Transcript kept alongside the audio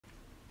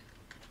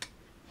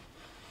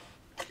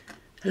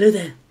Hello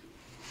there.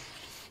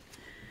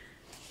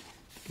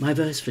 My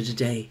verse for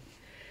today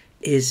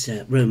is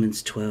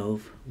Romans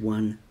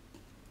 12:1.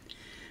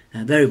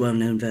 A very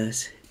well-known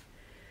verse.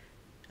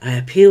 I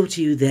appeal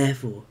to you,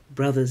 therefore,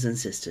 brothers and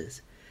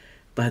sisters,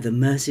 by the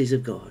mercies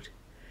of God,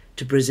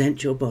 to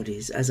present your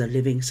bodies as a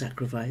living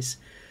sacrifice,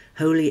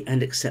 holy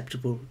and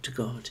acceptable to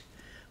God,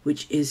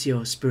 which is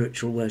your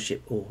spiritual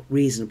worship or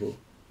reasonable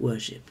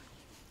worship.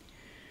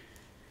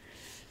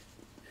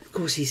 Of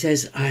course, he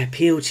says, I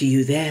appeal to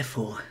you,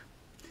 therefore.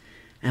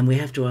 And we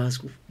have to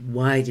ask,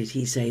 why did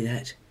he say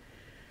that?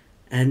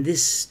 And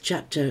this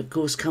chapter, of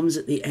course, comes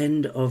at the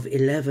end of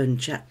 11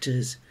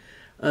 chapters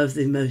of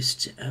the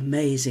most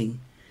amazing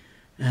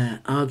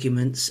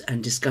arguments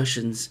and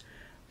discussions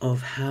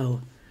of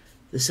how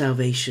the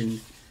salvation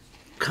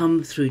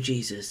come through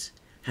Jesus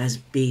has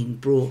been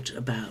brought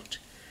about,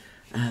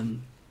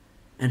 and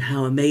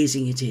how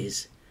amazing it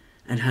is,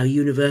 and how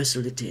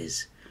universal it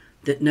is,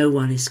 that no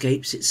one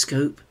escapes its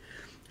scope,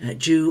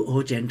 Jew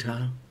or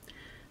Gentile.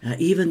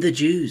 Even the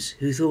Jews,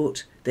 who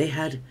thought they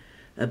had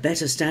a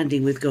better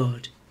standing with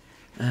God,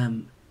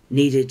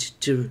 needed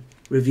to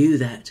review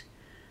that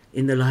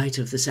in the light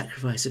of the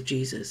sacrifice of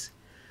Jesus,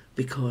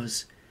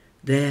 because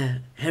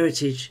their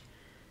heritage,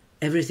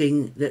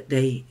 everything that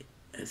they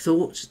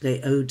thought they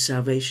owed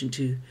salvation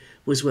to,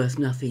 was worth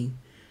nothing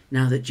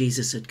now that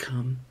Jesus had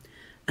come,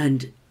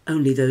 and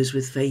only those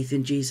with faith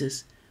in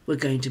Jesus were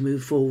going to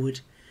move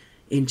forward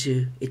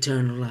into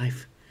eternal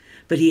life.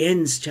 But he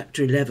ends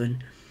chapter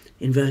 11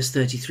 in verse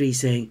 33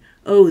 saying,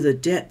 oh, the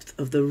depth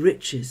of the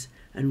riches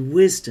and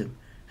wisdom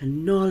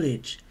and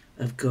knowledge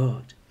of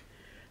God.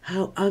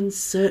 How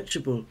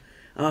unsearchable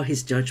are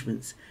his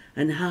judgments,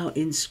 and how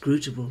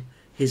inscrutable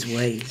his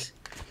ways.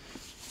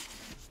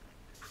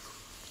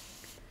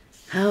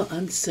 How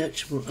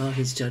unsearchable are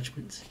his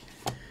judgments.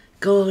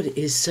 God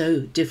is so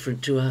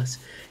different to us.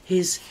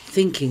 His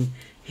thinking,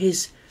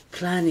 his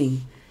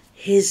planning,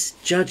 his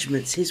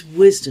judgments, his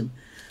wisdom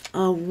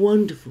are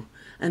wonderful,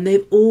 and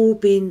they've all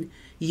been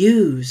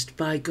used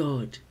by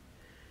God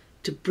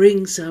to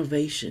bring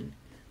salvation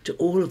to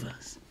all of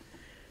us.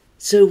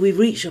 So we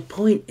reach a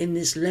point in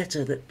this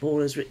letter that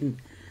Paul has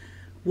written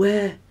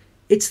where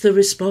it's the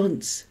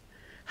response.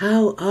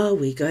 How are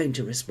we going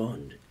to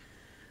respond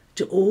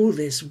to all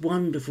this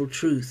wonderful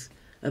truth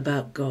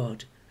about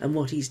God and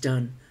what he's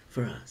done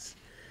for us?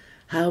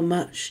 How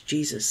much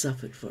Jesus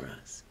suffered for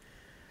us.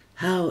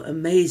 How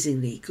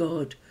amazingly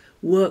God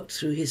worked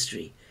through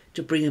history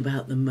to bring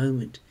about the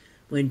moment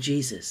when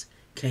Jesus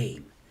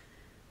came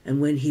and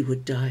when he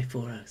would die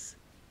for us.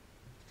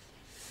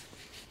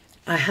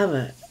 I have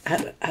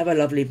a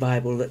lovely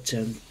Bible that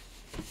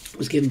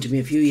was given to me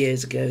a few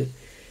years ago.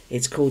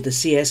 It's called the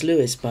C.S.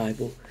 Lewis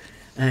Bible,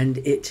 and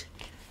it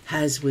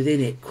has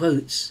within it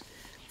quotes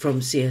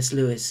from C.S.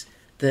 Lewis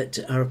that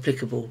are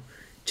applicable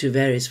to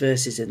various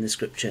verses in the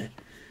scripture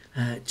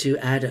to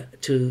add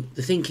to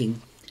the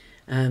thinking.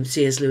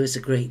 C.S. Lewis, a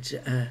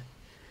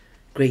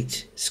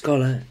great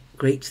scholar,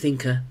 great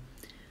thinker,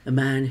 a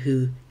man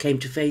who came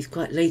to faith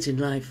quite late in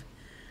life,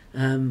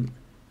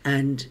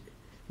 and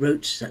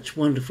wrote such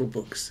wonderful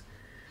books,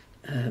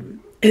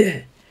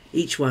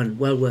 each one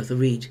well worth a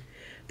read.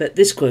 But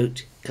this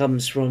quote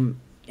comes from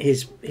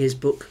his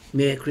book,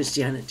 Mere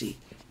Christianity.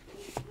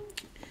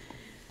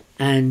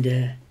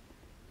 And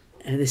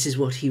this is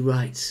what he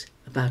writes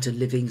about a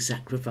living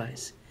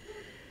sacrifice.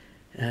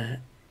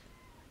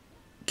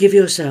 Give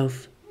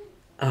yourself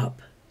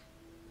up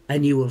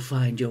and you will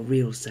find your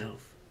real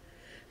self.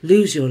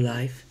 Lose your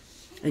life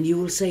and you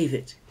will save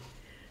it.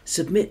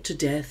 Submit to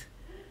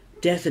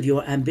death of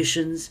your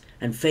ambitions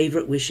and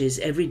favourite wishes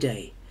every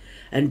day,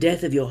 and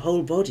death of your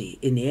whole body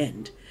in the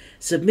end.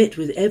 Submit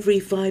with every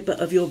fibre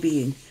of your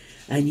being,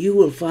 and you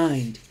will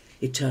find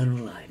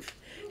eternal life.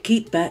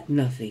 Keep back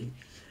nothing.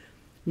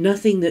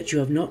 Nothing that you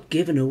have not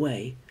given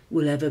away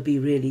will ever be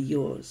really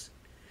yours.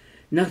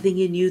 Nothing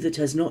in you that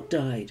has not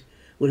died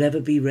will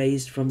ever be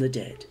raised from the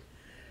dead.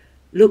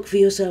 Look for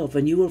yourself,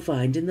 and you will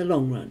find in the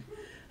long run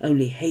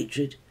only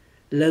hatred,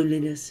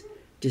 loneliness,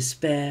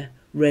 despair,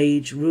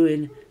 rage,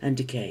 ruin, and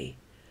decay.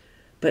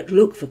 But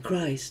look for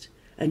Christ,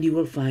 and you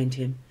will find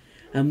him,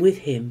 and with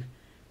him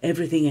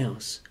everything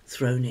else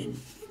thrown in.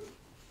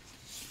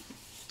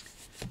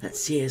 That's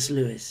C.S.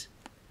 Lewis.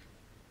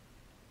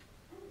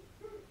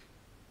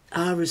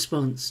 Our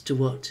response to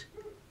what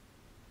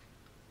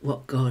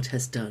God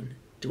has done,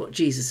 to what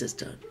Jesus has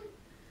done,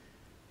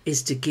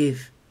 is to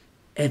give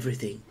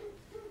everything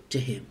to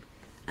him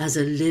as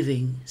a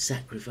living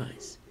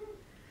sacrifice.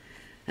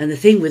 And the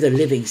thing with a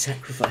living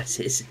sacrifice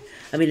is,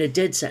 a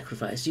dead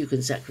sacrifice you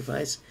can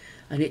sacrifice,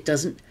 and it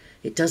doesn't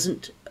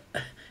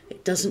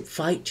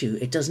fight you,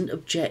 it doesn't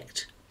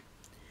object.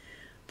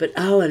 But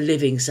our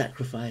living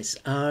sacrifice,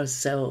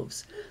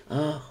 ourselves,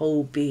 our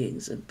whole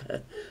beings and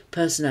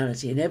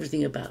personality and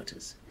everything about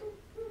us,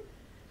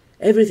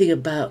 everything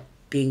about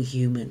being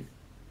human,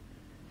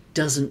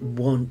 doesn't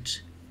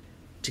want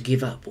to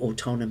give up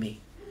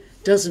autonomy,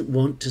 doesn't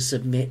want to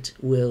submit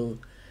will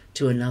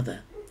to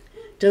another,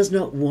 does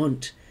not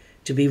want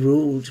to be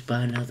ruled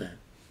by another.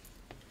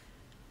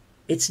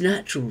 It's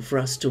natural for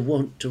us to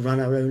want to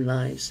run our own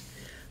lives,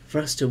 for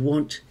us to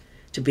want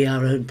to be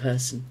our own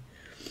person.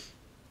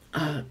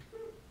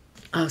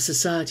 Our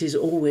society is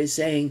always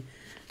saying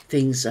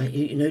things like,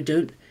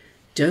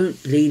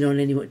 don't lean on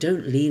anyone,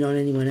 don't lean on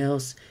anyone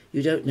else.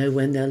 You don't know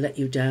when they'll let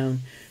you down,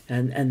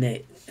 and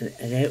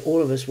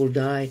all of us will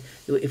die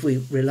if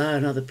we rely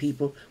on other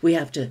people. We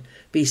have to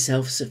be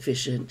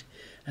self-sufficient.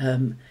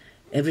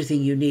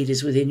 Everything you need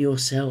is within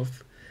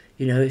yourself.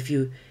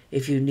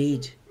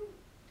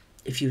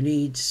 If you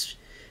need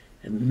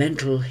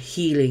mental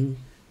healing,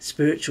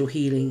 spiritual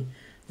healing,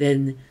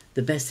 then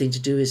the best thing to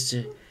do is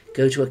to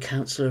go to a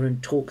counsellor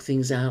and talk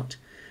things out.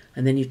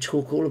 And then you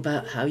talk all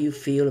about how you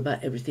feel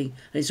about everything.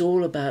 And it's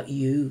all about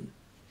you.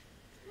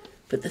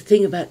 But the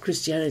thing about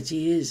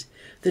Christianity is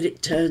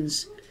that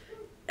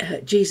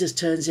Jesus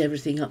turns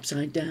everything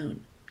upside down.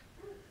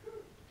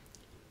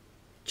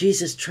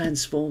 Jesus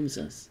transforms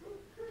us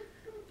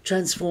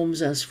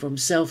from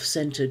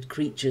self-centered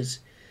creatures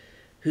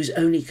whose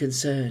only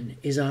concern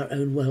is our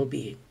own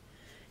well-being,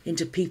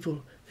 into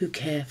people who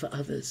care for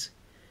others,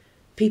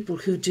 people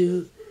who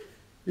do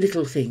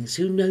little things,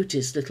 who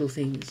notice little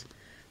things,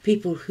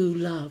 people who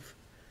love,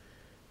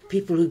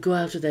 people who go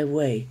out of their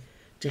way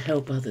to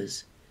help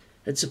others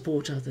and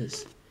support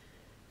others,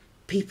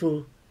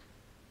 people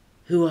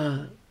who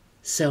are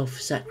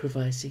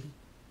self-sacrificing.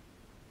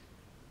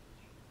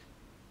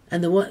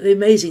 And the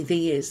amazing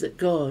thing is that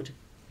God,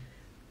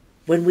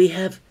 when we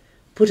have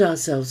put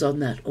ourselves on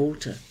that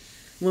altar,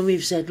 when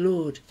we've said,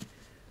 Lord,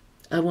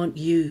 I want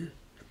you,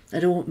 I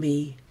don't want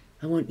me,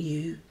 I want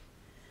you.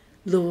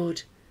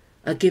 Lord,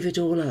 I give it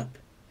all up.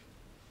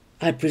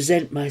 I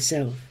present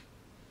myself.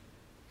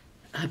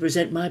 I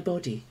present my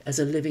body as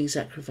a living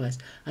sacrifice.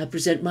 I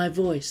present my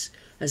voice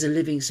as a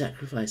living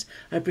sacrifice.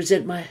 I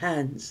present my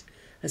hands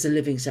as a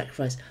living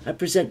sacrifice. I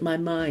present my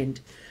mind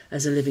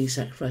as a living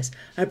sacrifice.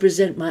 I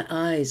present my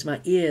eyes, my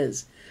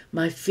ears,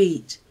 my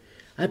feet.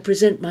 I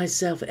present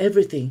myself,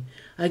 everything.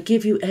 I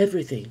give you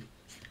everything.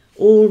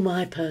 All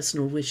my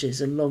personal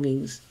wishes and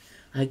longings,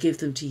 I give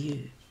them to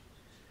you.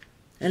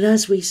 And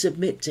as we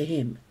submit to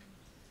him,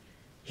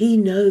 he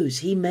knows,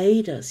 he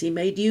made us, he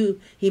made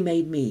you, he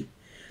made me.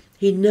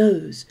 He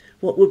knows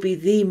what would be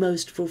the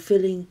most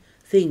fulfilling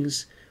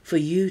things for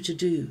you to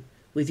do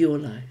with your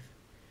life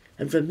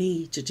and for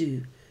me to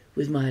do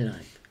with my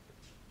life.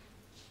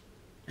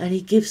 And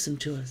he gives them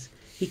to us.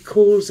 He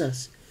calls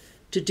us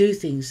to do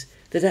things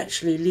that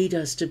actually lead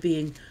us to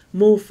being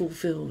more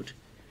fulfilled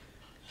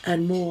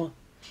and more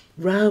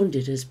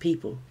rounded as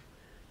people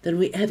than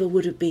we ever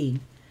would have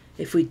been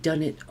if we'd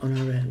done it on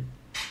our own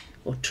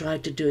or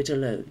tried to do it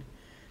alone,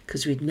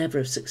 because we'd never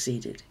have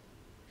succeeded.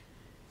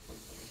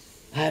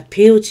 I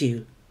appeal to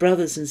you,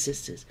 brothers and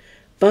sisters,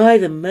 by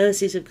the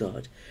mercies of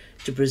God,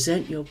 to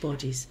present your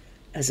bodies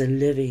as a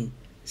living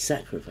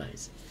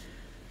sacrifice.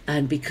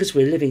 And because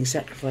we're living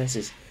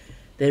sacrifices,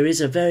 there is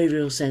a very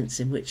real sense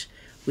in which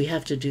we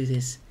have to do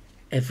this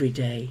every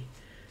day,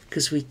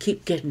 because we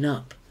keep getting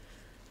up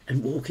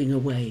and walking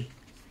away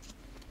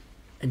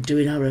and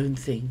doing our own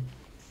thing,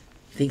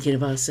 thinking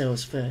of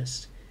ourselves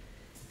first.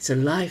 It's a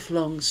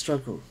lifelong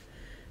struggle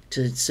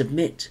to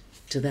submit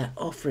to that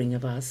offering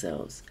of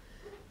ourselves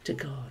to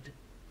God.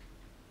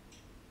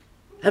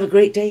 Have a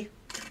great day.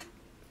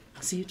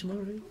 I'll see you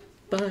tomorrow.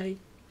 Bye.